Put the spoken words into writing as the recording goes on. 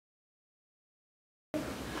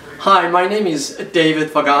Hi, my name is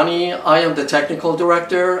David Faghani. I am the Technical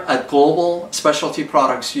Director at Global Specialty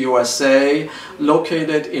Products USA,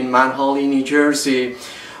 located in Manhawley, New Jersey.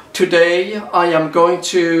 Today, I am going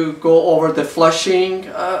to go over the flushing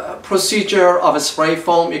procedure of spray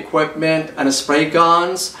foam equipment and spray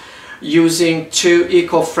guns using two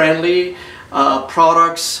eco-friendly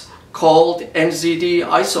products called NZD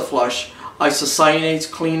Isoflush,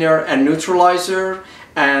 Isocyanates Cleaner and Neutralizer,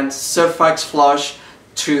 and Expandothane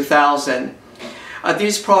 2000.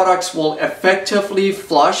 These products will effectively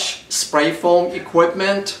flush spray foam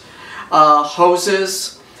equipment,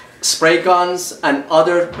 hoses, spray guns, and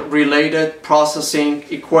other related processing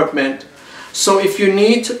equipment. So if you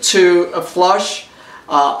need to flush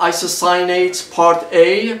isocyanates Part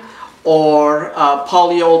A or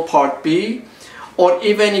polyol Part B, or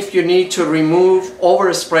even if you need to remove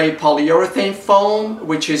overspray polyurethane foam,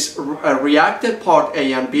 which is reacted Part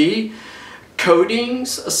A and B,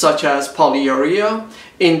 coatings such as polyurea,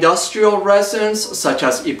 industrial resins such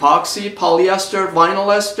as epoxy, polyester,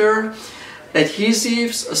 vinyl ester,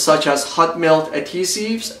 adhesives such as hot melt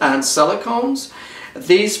adhesives and silicones,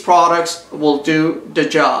 these products will do the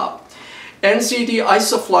job. NZD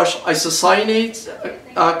Isoflush Isocyanates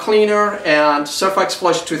Cleaner and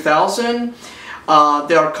Expandothane 2000,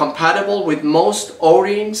 they are compatible with most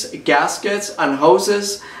O-rings, gaskets, and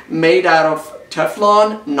hoses made out of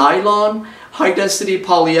Teflon, nylon, high-density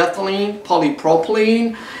polyethylene,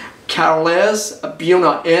 polypropylene, Carolese,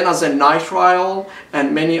 Buna N as a nitrile,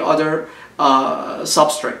 and many other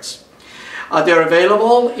substrates. They're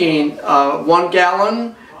available in 1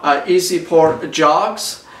 gallon easy pour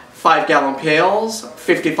jugs, 5-gallon pails,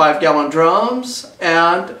 55-gallon drums,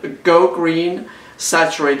 and Go Green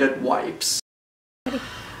saturated wipes.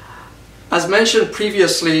 As mentioned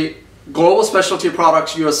previously, Global Specialty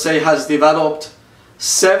Products USA has developed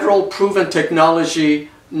several proven technology,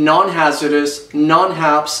 non-hazardous,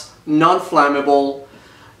 non-HAPS, non-flammable,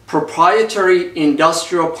 proprietary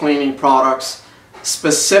industrial cleaning products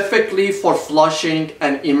specifically for flushing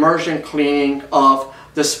and immersion cleaning of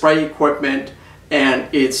the spray equipment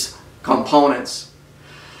and its components.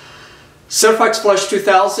 Expandothane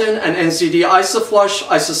 2000 and NZD Isoflush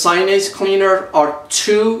Isocyanates Cleaner are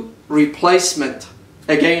two replacement,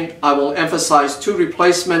 again I will emphasize, two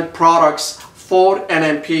replacement products for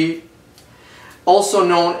NMP, also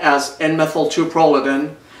known as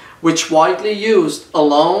N-methyl-2-prolidin, which widely used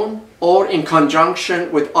alone or in conjunction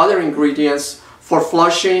with other ingredients for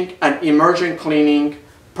flushing and immersion cleaning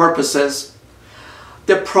purposes.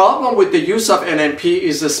 The problem with the use of NMP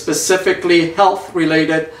is specifically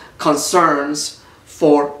health-related concerns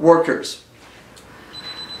for workers.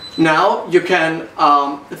 Now you can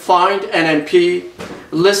find NMP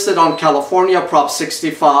listed on California Prop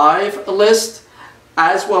 65 list,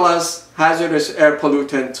 as well as hazardous air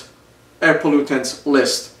pollutants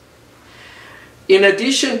list. In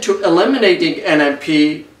addition to eliminating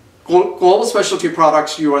NMP, Global Specialty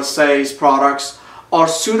Products USA's products are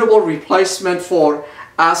suitable replacement for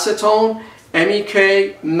acetone,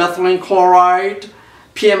 MEK, methylene chloride,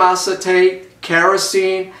 PM acetate,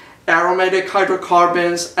 kerosene, aromatic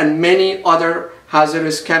hydrocarbons, and many other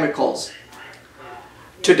hazardous chemicals.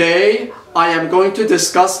 Today, I am going to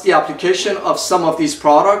discuss the application of some of these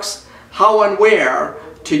products, how and where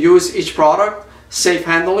to use each product, safe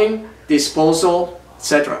handling, disposal,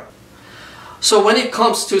 etc. So when it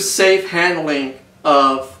comes to safe handling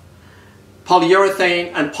of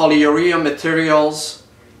polyurethane and polyurea materials,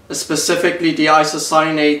 specifically the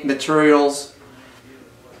isocyanate materials,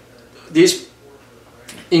 these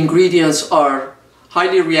ingredients are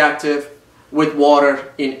highly reactive with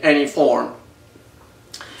water in any form.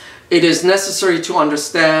 It is necessary to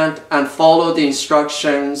understand and follow the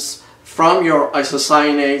instructions from your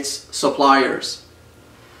isocyanates suppliers.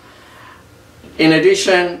 In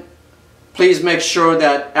addition, please make sure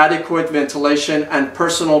that adequate ventilation and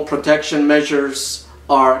personal protection measures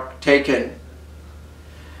are taken.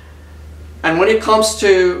 And when it comes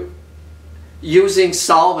to using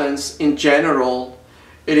solvents in general,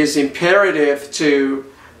 it is imperative to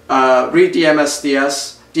read the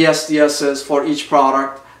DSDSs for each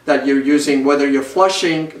product that you're using, whether you're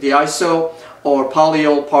flushing the ISO or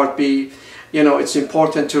polyol Part B. You know, it's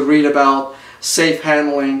important to read about safe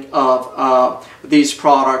handling of these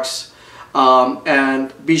products,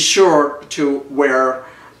 and be sure to wear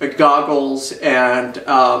goggles and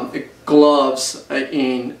gloves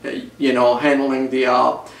in handling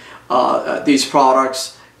these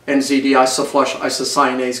products, NZD Isoflush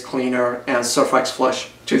Isocyanates Cleaner and Expandothane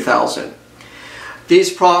 2000.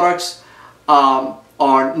 These products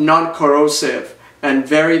are non-corrosive and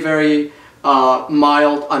very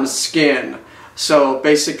mild on skin. So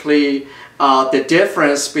basically, the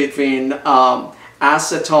difference between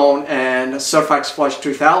acetone and Surfax Flush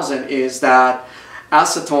 2000 is that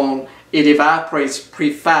acetone, it evaporates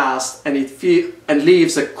pretty fast and and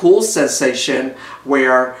leaves a cool sensation,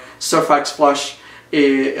 where Surfax Flush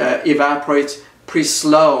evaporates pretty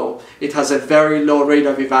slow. It has a very low rate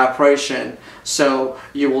of evaporation, so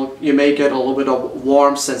you may get a little bit of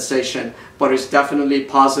warm sensation, but it's definitely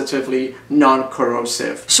positively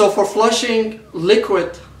non-corrosive. So for flushing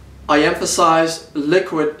liquid, I emphasize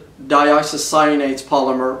liquid diisocyanates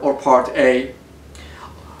polymer, or part A,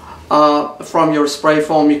 from your spray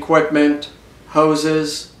foam equipment,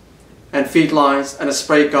 hoses and feed lines and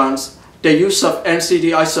spray guns. The use of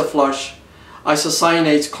NCD Isoflush,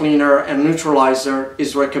 Isocyanates cleaner and neutralizer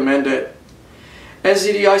is recommended.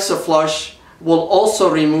 NCD Isoflush will also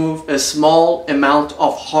remove a small amount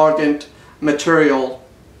of hardened material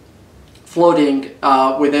floating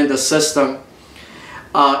within the system.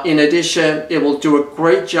 In addition, it will do a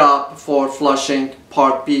great job for flushing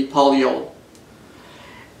Part B polyol.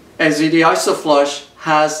 NCD Isoflush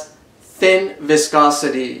has thin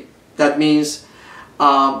viscosity. That means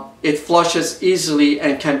it flushes easily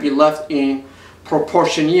and can be left in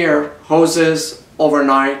proportioneer hoses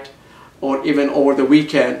overnight or even over the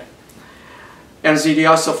weekend. NCD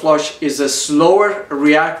Isoflush is a slower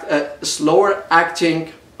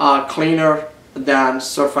acting cleaner than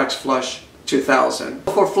Surfax Flush 2000.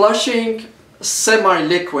 For flushing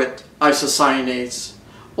semi-liquid isocyanates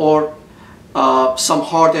or some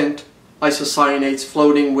hardened isocyanates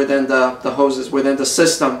floating within the hoses, within the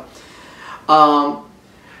system,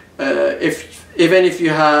 even if you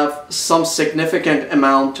have some significant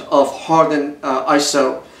amount of hardened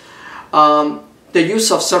iso, the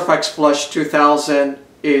use of Surfax Flush 2000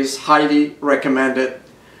 is highly recommended.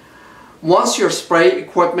 Once your spray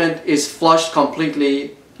equipment is flushed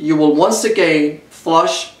completely, you will once again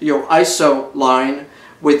flush your iso line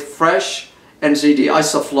with fresh NCD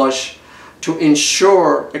Isoflush to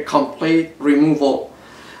ensure a complete removal.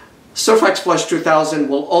 Surfax Flush 2000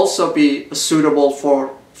 will also be suitable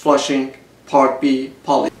for flushing Part B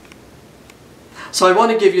poly. So I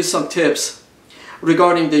want to give you some tips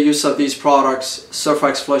regarding the use of these products,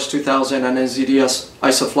 Surfax Flush 2000 and NCD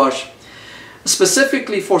Isoflush.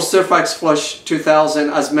 Specifically for Surfax Flush 2000,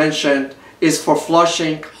 as mentioned, is for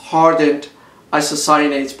flushing hardened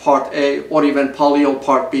isocyanates Part A or even polyol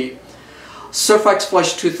Part B. Surfax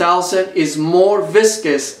Flush 2000 is more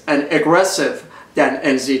viscous and aggressive than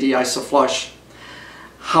NCD Isoflush.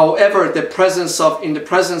 However, in the presence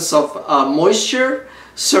of moisture,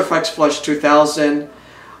 Surfax Flush 2000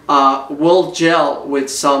 will gel with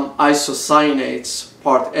some isocyanates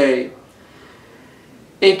Part A.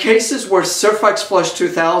 In cases where Surfax Flush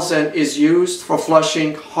 2000 is used for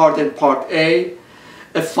flushing hardened Part A,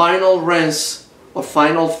 a final rinse or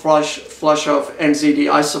final flush of NCD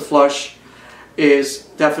Isoflush is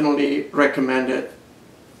definitely recommended.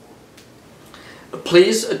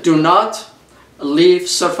 Please do not leave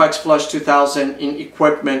Surfax Flush 2000 in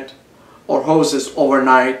equipment or hoses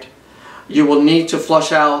overnight. You will need to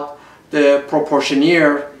flush out the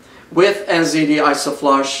proportioneer with NCD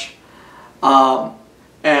Isoflush,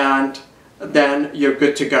 and then you're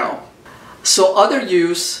good to go. So other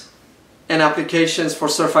use and applications for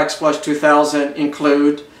Surfax Flush 2000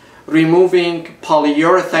 include removing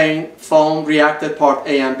polyurethane foam reacted Part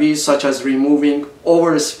A and B, such as removing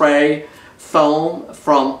overspray foam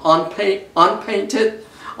from unpainted,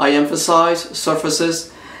 I emphasize,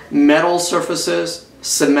 surfaces, metal surfaces,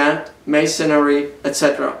 cement, masonry,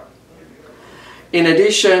 etc. In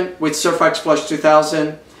addition, with Surfax Flush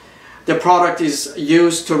 2000, the product is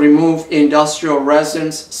used to remove industrial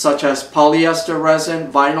resins such as polyester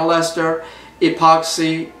resin, vinyl ester,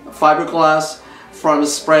 epoxy, fiberglass from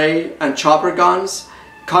spray and chopper guns,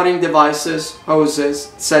 cutting devices,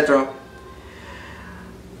 hoses, etc.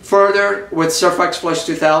 Further, with Surfax Flush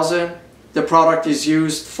 2000, the product is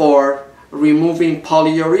used for removing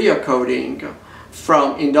polyurea coating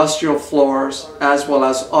from industrial floors as well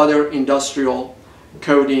as other industrial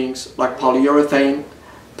coatings like polyurethane,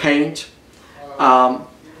 paint,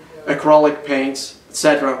 acrylic paints,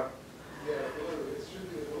 etc.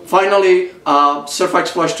 Finally,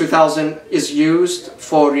 Surfax Flush 2000 is used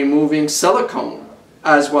for removing silicone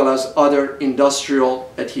as well as other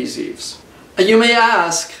industrial adhesives. You may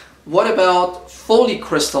ask, what about fully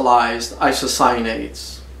crystallized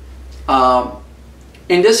isocyanates?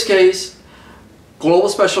 In this case, Global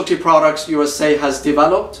Specialty Products USA has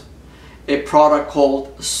developed a product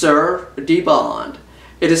called SUR-D-Bond.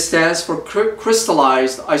 It stands for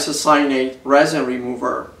Crystallized Isocyanate Resin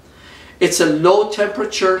Remover. It's a low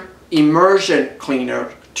temperature immersion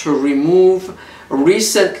cleaner to remove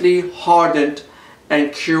recently hardened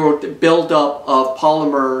and cured buildup of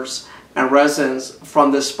polymers and resins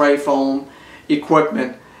from the spray foam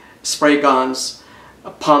equipment, spray guns,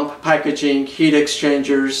 pump packaging, heat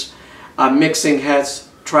exchangers, mixing heads,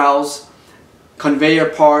 trowels, conveyor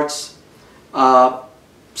parts,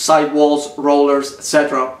 sidewalls, rollers,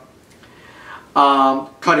 etc.,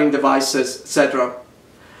 cutting devices, etc.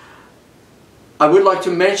 I would like to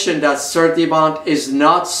mention that Certibond is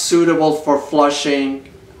not suitable for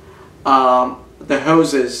flushing the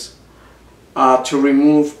hoses to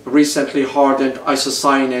remove recently hardened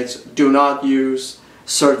isocyanates. Do not use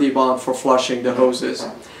Certibond for flushing the hoses.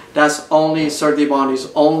 Certibond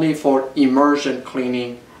is only for immersion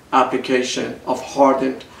cleaning application of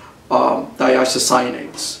hardened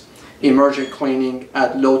diisocyanates. Immersion cleaning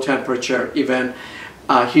at low temperature, even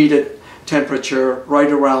heated temperature right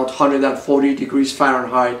around 140 degrees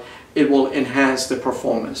Fahrenheit, it will enhance the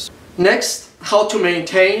performance. Next, how to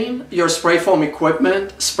maintain your spray foam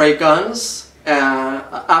equipment, spray guns,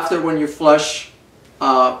 after when you flush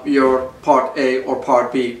your Part A or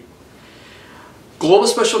Part B. Global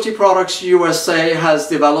Specialty Products USA has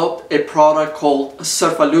developed a product called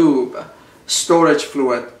Surfalube storage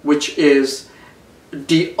fluid, which is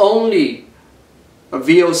the only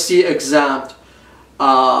VOC exempt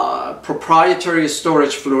proprietary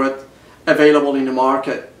storage fluid available in the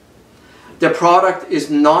market. The product is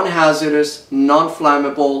non-hazardous,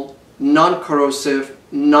 non-flammable, non-corrosive,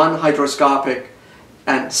 non-hydroscopic,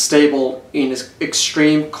 and stable in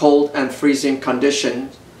extreme cold and freezing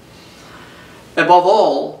conditions. Above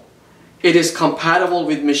all, it is compatible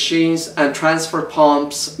with machines and transfer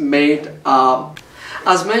pumps made.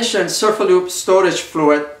 As mentioned, Surfalube storage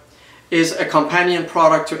fluid is a companion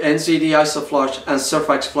product to NZD Isoflush and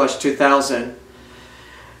SurfEZ 2000.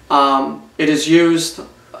 It is used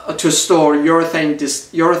to store urethane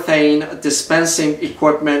dispensing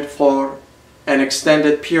equipment for an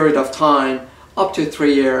extended period of time, up to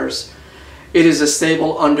 3 years. It is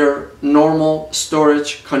stable under normal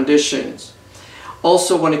storage conditions.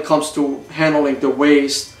 Also, when it comes to handling the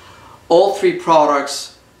waste, all three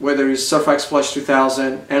products, whether it's SurfEZ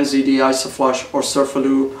 2000, NZD Isoflush, or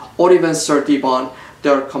Surfalube, or even Certibond,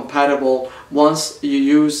 they're compatible. Once you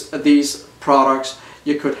use these products,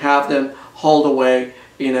 you could have them hauled away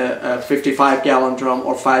in a 55-gallon drum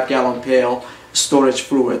or 5-gallon pail storage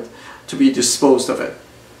fluid to be disposed of it.